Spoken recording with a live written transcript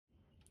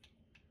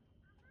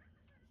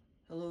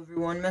Hello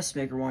everyone,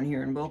 Messmaker1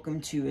 here, and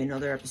welcome to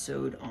another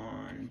episode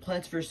on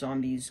Plants vs.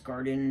 Zombies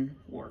Garden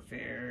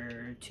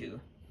Warfare 2.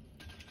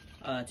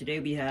 Today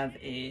we have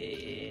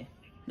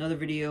another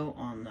video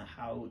on the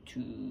how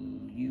to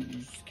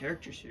use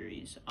character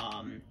series.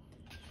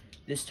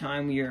 This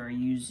time we are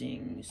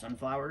using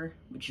Sunflower,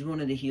 which is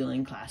one of the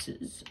healing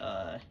classes,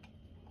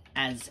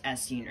 as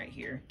seen right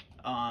here.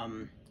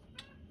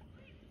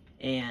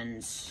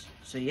 And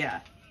so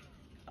yeah.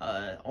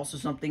 Also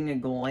something to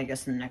goal, I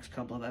guess, in the next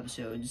couple of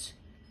episodes.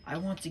 I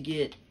want to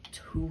get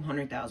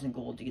 200,000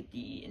 gold to get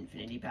the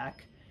Infinity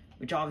Pack,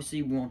 which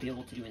obviously we won't be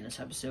able to do in this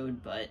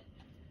episode, but,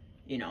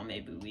 you know,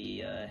 maybe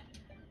we,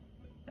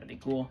 that'd be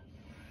cool.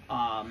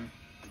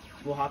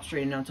 We'll hop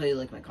straight in, I'll tell you,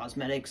 like, my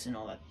cosmetics and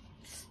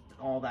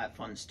all that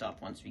fun stuff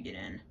once we get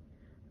in,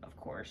 of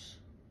course.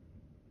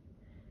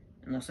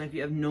 And looks like we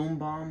have Gnome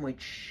Bomb,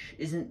 which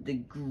isn't the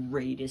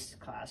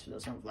greatest class for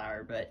the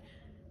Sunflower, but,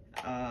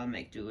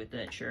 make do with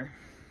it, sure.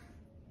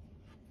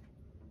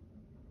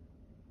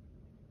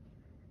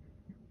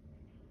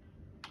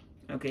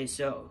 Okay,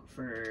 so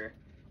for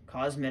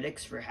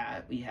cosmetics for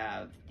hat, we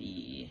have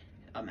a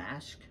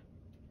mask,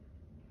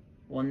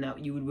 one that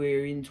you would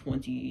wear in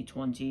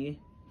 2020,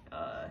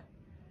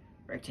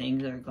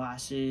 rectangular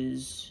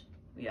glasses.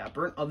 We have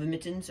burnt oven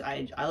mittens.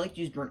 I like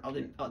to use burnt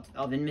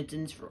oven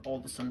mittens for all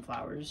the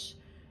sunflowers,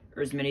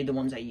 or as many of the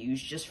ones I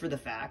use, just for the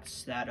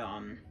facts that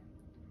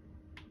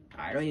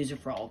I don't use it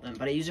for all of them,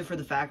 but I use it for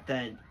the fact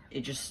that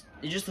it just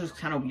looks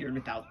kind of weird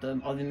without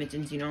the oven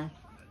mittens, you know?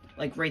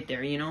 Like right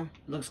there, you know?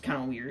 It looks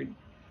kind of weird.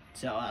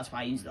 So that's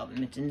why I use the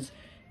oven mittens.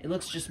 It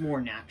looks just more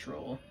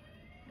natural.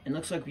 It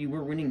looks like we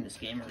were winning this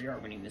game, or we are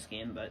winning this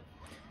game, but...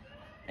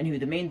 Anyway,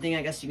 the main thing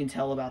I guess you can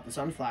tell about the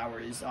Sunflower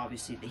is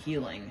obviously the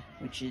healing,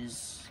 which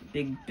is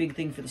a big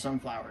thing for the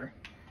Sunflower.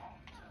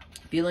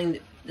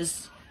 The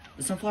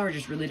Sunflower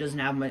just really doesn't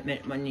have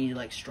many,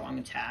 like, strong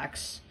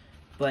attacks,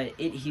 but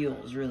it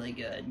heals really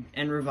good,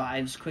 and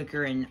revives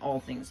quicker, and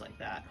all things like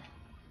that.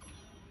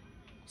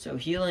 So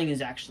healing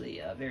is actually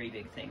a very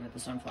big thing with the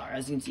Sunflower,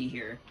 as you can see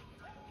here.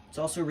 It's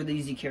also a really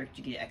easy character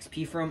to get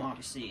XP from,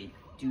 obviously,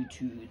 due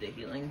to the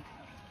healing.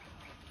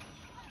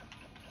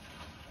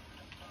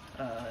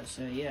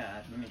 So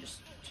yeah, let me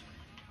just...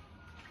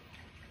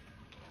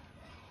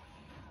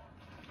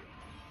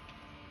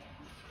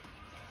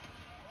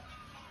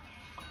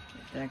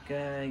 Get that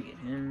guy, get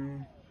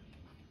him.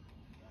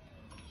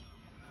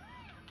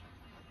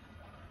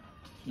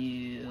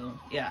 Heal.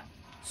 Yeah,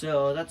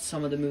 so that's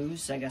some of the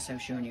moves I guess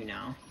I've shown you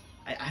now.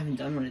 I haven't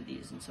done one of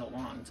these in so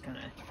long, it's kind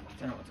of, I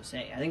don't know what to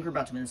say. I think we're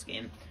about to win this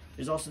game.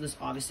 There's also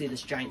obviously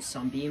this giant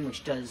sunbeam,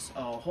 which does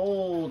a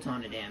whole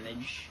ton of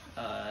damage.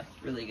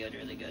 Really good,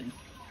 really good.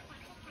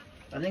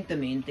 I think the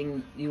main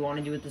thing you want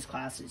to do with this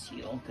class is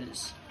heal,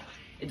 because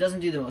it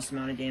doesn't do the most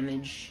amount of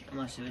damage,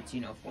 unless it's,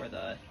 you know, for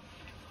the,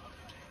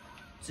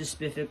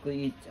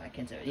 specifically, I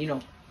can't say, you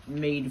know,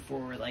 made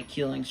for, like,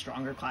 healing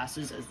stronger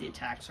classes, as the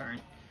attacks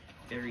aren't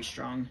very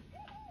strong.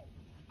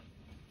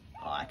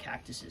 Oh, that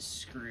cactus is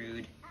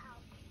screwed.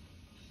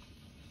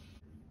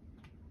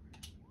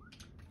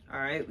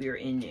 Alright, we are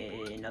in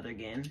another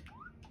game.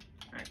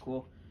 Alright,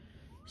 cool.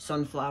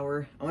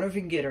 Sunflower. I wonder if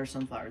we can get our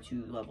Sunflower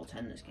to level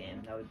 10 this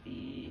game. That would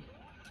be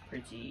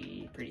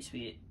pretty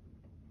sweet.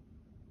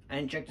 I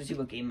didn't check to see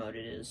what game mode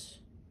it is.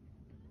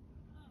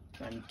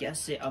 So I'm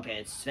guessing... Okay,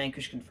 it's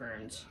Vanquish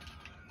confirmed.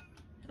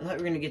 I thought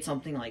we were going to get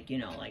something like, you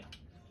know, like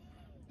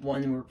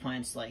one where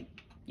plants, like,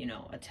 you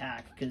know,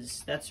 attack.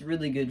 Because that's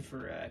really good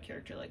for a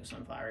character like a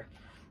Sunflower.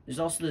 There's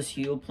also this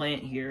heal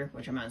plant here,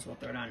 which I might as well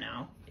throw down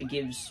now. It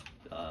gives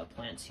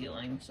plants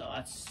healing, so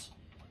that's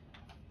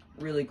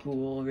really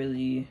cool,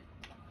 really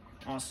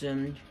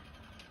awesome,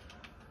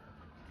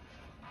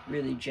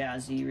 really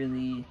jazzy,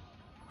 really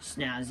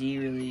snazzy,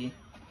 really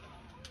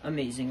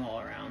amazing all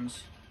around.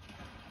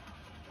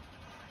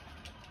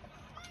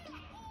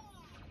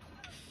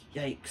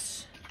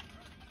 Yikes.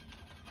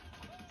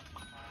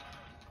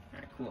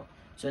 Alright, cool.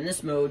 So in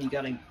this mode, you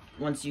gotta,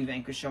 once you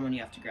vanquish someone,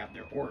 you have to grab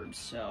their orbs,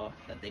 so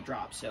that they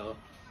drop. So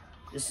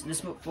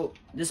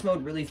this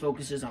mode really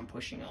focuses on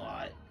pushing a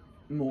lot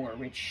more,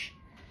 which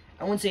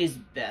I wouldn't say is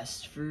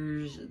best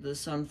for the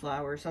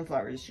Sunflower.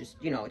 Sunflower is just,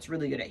 you know, it's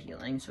really good at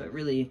healing, so it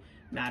really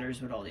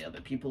matters what all the other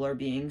people are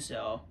being,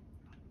 so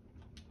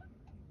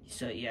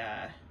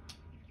yeah.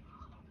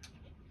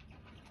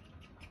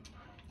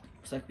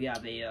 Looks like we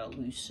have a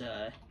loose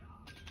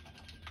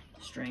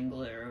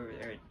strangler over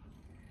there.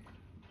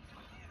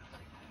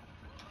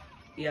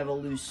 We have a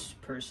loose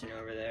person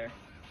over there.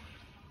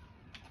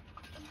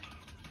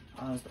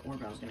 Oh, that was the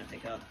orb I was gonna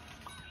pick up.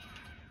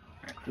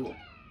 Alright, cool.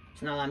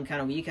 So now that I'm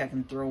kind of weak, I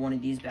can throw one of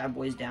these bad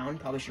boys down.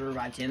 Probably should have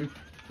revived him.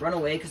 Run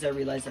away, because I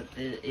realized that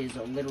it is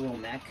a literal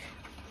mech.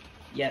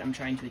 Yet I'm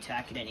trying to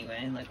attack it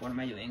anyway. Like, what am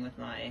I doing with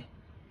my...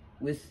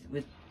 With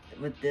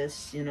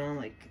this, you know?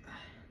 Like,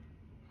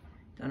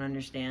 don't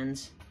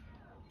understand.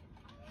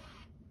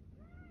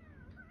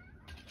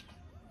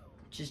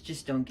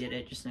 Just don't get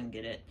it. Just don't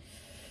get it.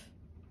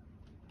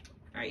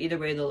 Alright, either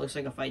way, though, it looks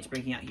like a fight's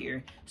breaking out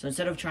here. So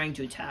instead of trying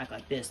to attack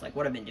like this, like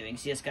what I've been doing,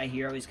 see this guy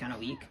here, always kind of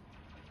weak?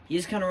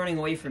 He's kind of running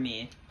away from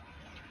me.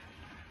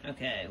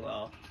 Okay,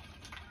 well.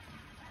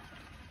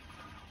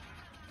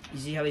 You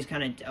see how he's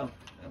kind of...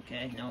 Oh,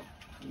 okay, nope.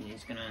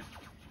 He's gonna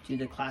do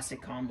the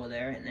classic combo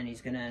there, and then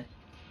he's gonna...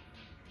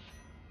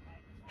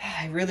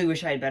 I really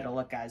wish I had better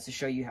luck, guys, to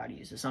show you how to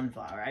use the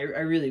Sunflower.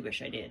 I really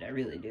wish I did. I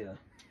really do.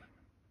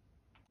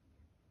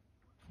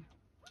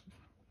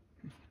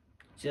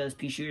 See how this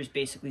pea shooter's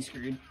basically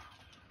screwed?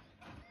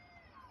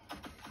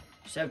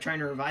 Instead of trying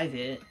to revive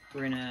it,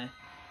 we're gonna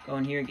go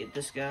in here and get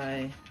this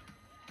guy.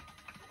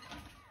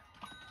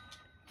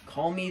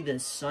 Call me the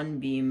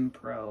Sunbeam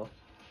Pro.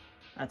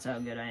 That's how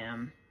good I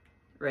am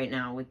right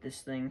now with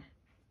this thing.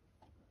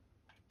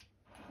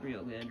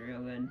 Real good, real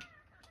good.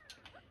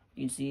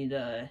 You can see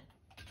the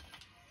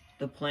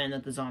plan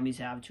that the zombies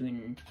have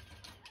to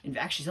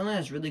actually, something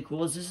that's really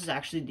cool is this is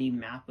actually the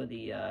map of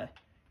the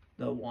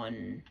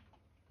one,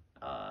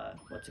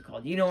 what's it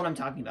called? You know what I'm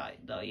talking about,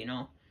 though, you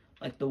know?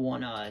 Like the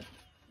one,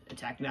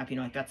 attack map, you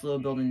know, like that's a little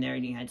building there,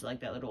 and you head to like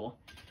that little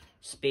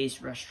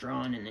space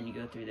restaurant, and then you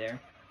go through there.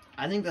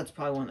 I think that's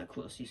probably one of the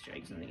coolest Easter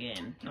eggs in the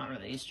game. Not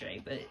really Easter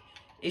egg, but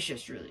it's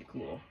just really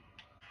cool.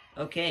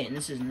 Okay, and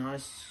this is not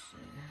as...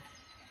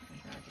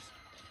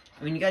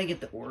 I mean, you gotta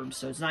get the orb,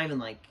 so it's not even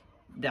like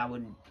that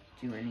would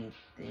do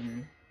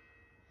anything.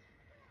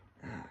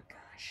 Oh,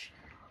 gosh.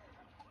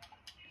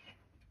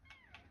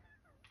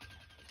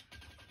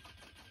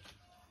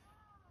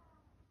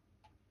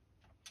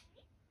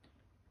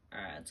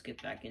 Alright, let's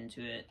get back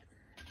into it.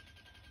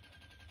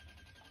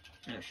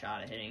 No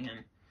shot at hitting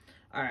him.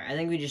 Alright, I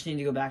think we just need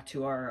to go back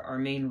to our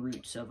main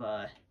roots of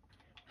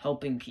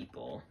helping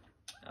people.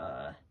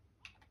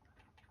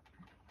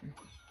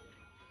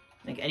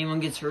 Like, anyone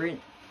gets hurt,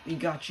 we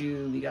got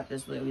you, we got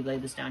this, we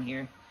laid this down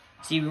here.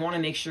 See, we want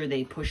to make sure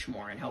they push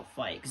more and help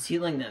fight, because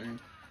healing them,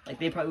 like,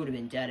 they probably would have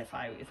been dead if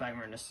I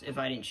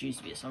didn't choose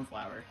to be a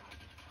Sunflower.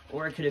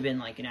 Or it could have been,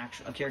 like,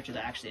 a character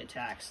that actually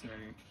attacks, and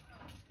then,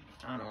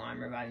 I don't know,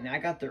 I'm reviving them. I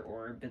got their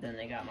orb, but then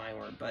they got my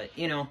orb, but,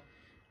 you know,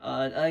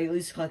 I at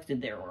least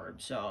collected their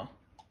orb, so,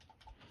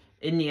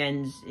 in the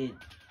end,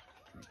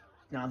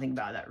 now think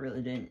about it, that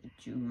really didn't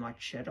do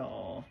much at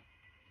all.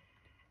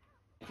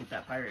 Get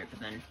that pirate, but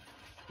then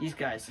these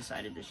guys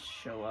decided to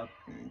show up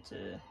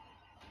into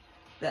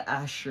the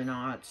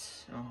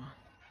astronauts. Oh.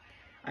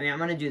 I mean, I'm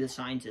gonna do the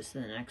scientists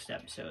in the next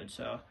episode,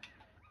 so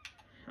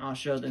I'll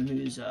show them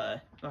who's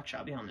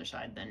Buckshot be on their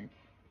side then.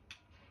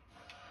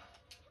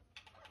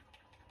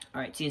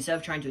 Alright, see, instead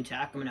of trying to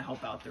attack, I'm gonna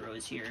help out the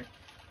Rose here,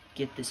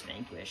 get this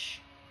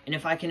Vanquish. And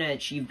if I can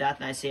achieve that,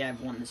 then I say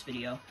I've won this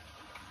video.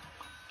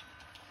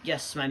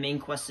 Yes, my main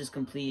quest is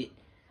complete.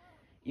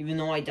 Even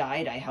though I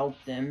died, I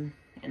helped them,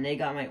 and they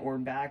got my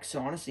orb back, so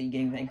honestly,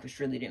 getting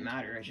vanquished really didn't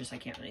matter. It's just I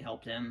can't really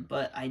help them,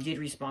 but I did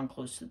respawn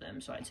close to them,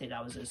 so I'd say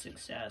that was a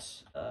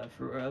success.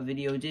 For a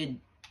video did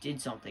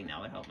something that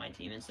would help my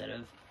team instead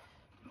of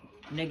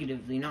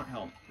negatively not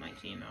help my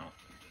team out.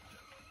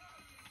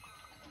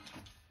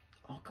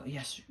 Oh,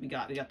 yes, we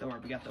got the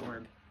orb, we got the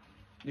orb.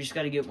 We just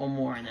got to get one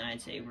more, and then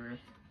I'd say we're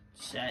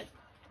set.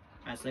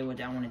 Let's lay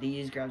down one of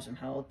these, grab some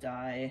health,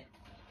 die.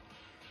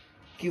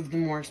 Give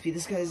them more XP.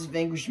 This guy's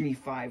vanquished me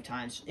 5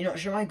 times. You know,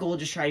 should my goal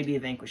just try to be to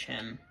vanquish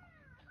him?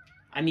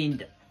 I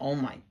mean, oh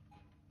my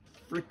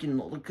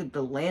freaking, look at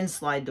the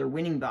landslide they're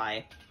winning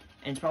by.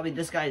 And it's probably,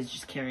 this guy is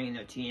just carrying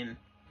their team.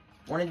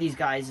 One of these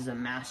guys is a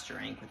master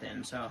rank with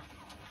him, so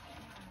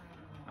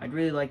I'd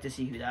really like to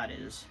see who that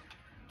is.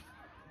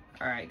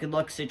 Alright, good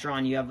luck,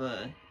 Citron. You have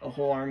a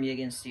whole army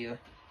against you.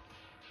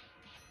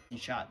 You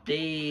shot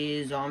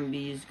these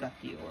zombies, got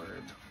the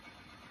orb.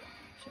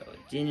 So it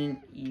didn't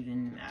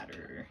even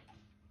matter.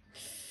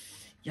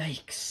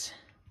 Yikes.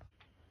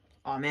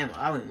 Oh man, well,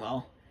 that went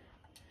well.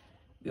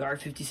 We are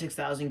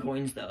 56,000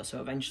 coins though, so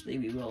eventually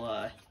we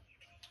will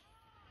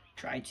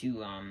try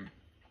to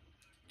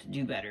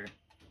do better.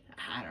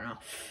 I don't know.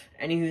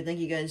 Anywho, thank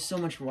you guys so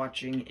much for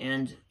watching,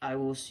 and I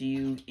will see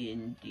you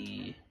in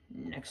the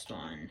next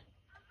one.